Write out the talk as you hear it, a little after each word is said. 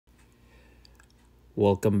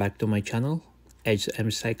Welcome back to my channel.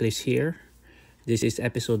 SM Cyclist here. This is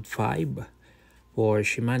episode 5 for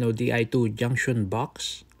Shimano Di2 Junction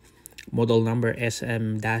Box, model number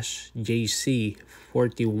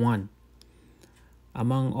SM-JC41.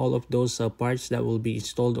 Among all of those parts that will be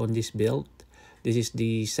installed on this build, this is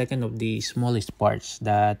the second of the smallest parts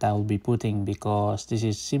that I will be putting because this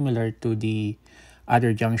is similar to the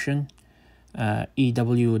other junction,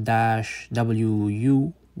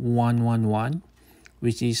 EW-WU111,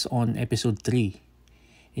 which is on episode 3.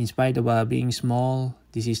 In spite of being small,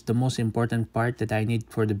 this is the most important part that I need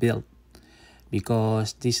for the build,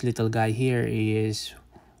 because this little guy here is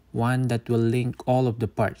one that will link all of the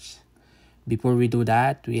parts. Before we do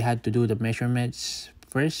that, we had to do the measurements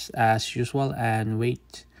first as usual and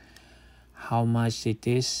weight how much it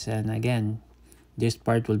is, and again, this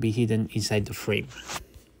part will be hidden inside the frame.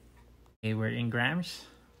 Okay, we're in grams,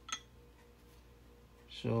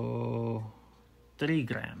 so 3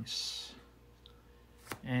 grams,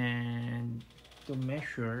 and to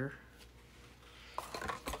measure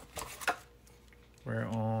we're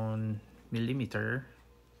on millimeter.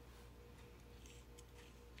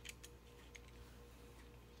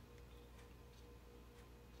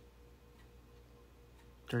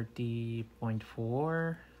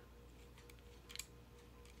 .4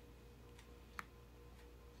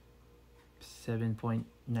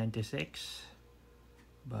 7.96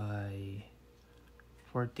 by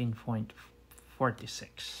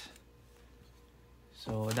 14.46.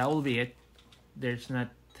 So that will be it. There's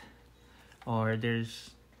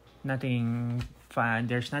nothing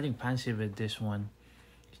fancy with this one.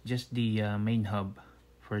 It's just the main hub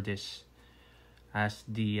for this, as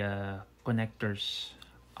the connectors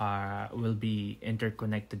will be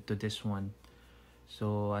interconnected to this one.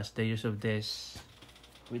 So as the use of this,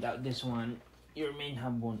 without this one, your main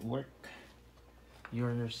hub won't work,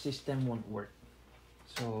 your system won't work.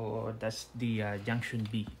 So that's the junction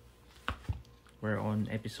B. We're on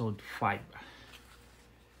episode 5,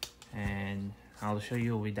 and I'll show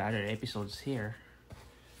you with the other episodes here.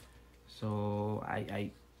 So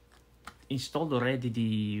I installed already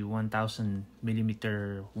the 1000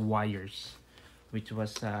 millimeter wires, which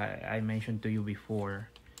was I mentioned to you before.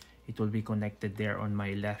 It will be connected there on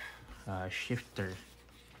my left shifter.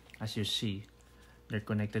 As you see, they're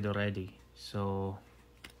connected already. So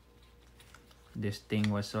this thing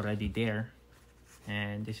was already there,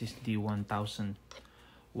 and this is the 1000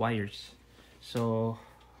 wires. So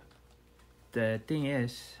the thing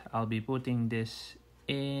is, I'll be putting this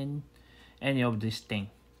in any of this thing,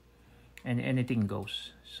 and anything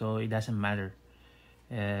goes. So it doesn't matter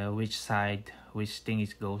which side, which thing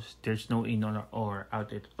it goes. There's no in or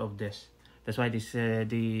out of this. That's why this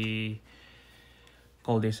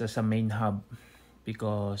call this as a main hub,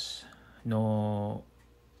 because no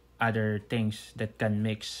other things that can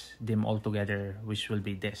mix them all together, which will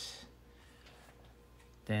be this.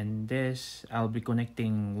 Then this, I'll be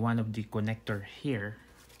connecting one of the connector here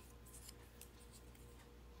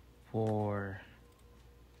for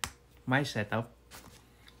my setup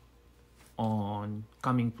on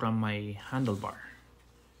coming from my handlebar.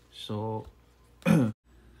 So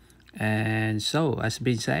and so, as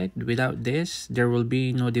been said, without this, there will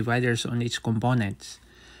be no dividers on each components.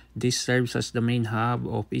 This serves as the main hub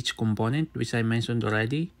of each component, which I mentioned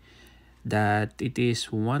already, that it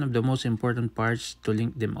is one of the most important parts to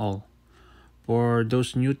link them all. For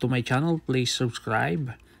those new to my channel, please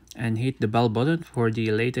subscribe and hit the bell button for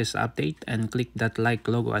the latest update, and click that like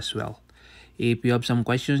logo as well. If you have some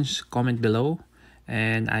questions, comment below,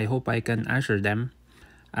 and I hope I can answer them.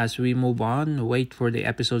 As we move on, wait for the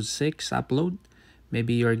episode 6 upload.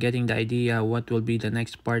 Maybe you're getting the idea what will be the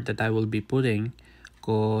next part that I will be putting,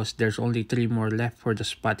 because there's only 3 more left for the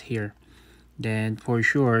spot here. Then for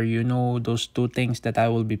sure, you know those 2 things that I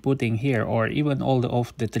will be putting here, or even all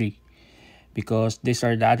of the 3, because these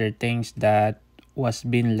are the other things that was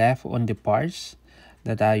been left on the parts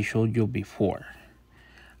that I showed you before.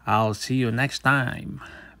 I'll see you next time.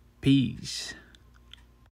 Peace.